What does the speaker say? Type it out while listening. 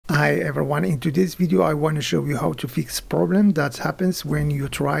Hi everyone, in today's video I want to show you how to fix problem that happens when you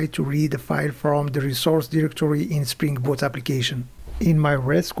try to read a file from the resource directory in Springboot application. In my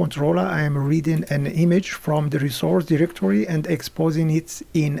REST controller I am reading an image from the resource directory and exposing it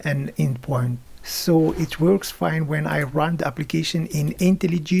in an endpoint. So it works fine when I run the application in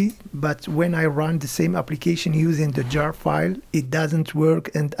IntelliJ, but when I run the same application using the jar file, it doesn't work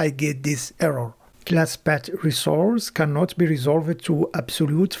and I get this error. Classpath resource cannot be resolved to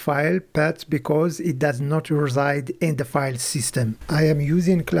absolute file path because it does not reside in the file system. I am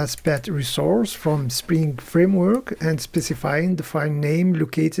using classpath resource from Spring framework and specifying the file name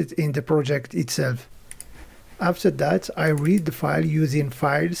located in the project itself. After that, I read the file using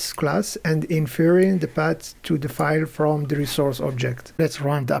files class and inferring the path to the file from the resource object. Let's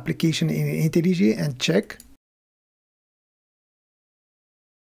run the application in IntelliJ and check.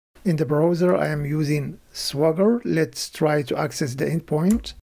 In the browser, I am using Swagger. Let's try to access the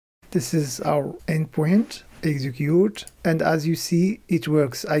endpoint. This is our endpoint. Execute. And as you see, it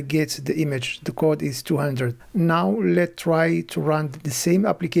works. I get the image. The code is 200. Now let's try to run the same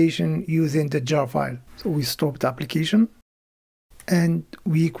application using the jar file. So we stop the application and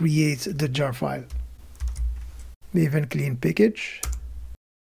we create the jar file. We even clean package.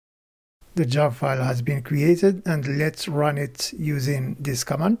 The jar file has been created and let's run it using this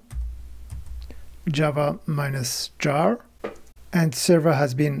command java -jar, and server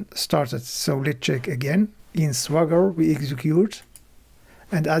has been started. So let's check again. In Swagger we execute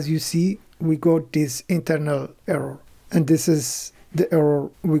and as you see we got this internal error, and this is the error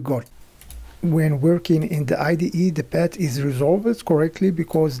we got. When working in the IDE, the path is resolved correctly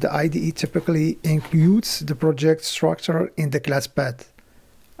because the IDE typically includes the project structure in the class path.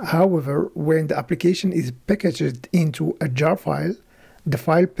 However, when the application is packaged into a jar file, the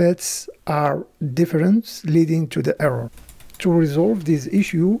file paths are different, leading to the error. To resolve this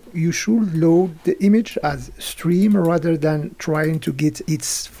issue, you should load the image as stream rather than trying to get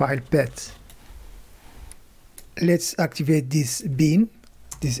its file path. Let's activate this bin,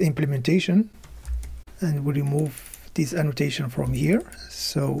 this implementation, and we remove this annotation from here.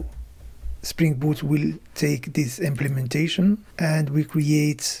 So Springboot will take this implementation and we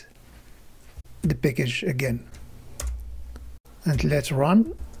create the package again. And let's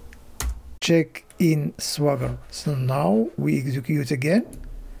run. Check in Swagger. So now we execute again.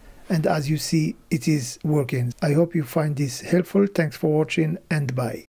 And as you see, it is working. I hope you find this helpful. Thanks for watching and bye.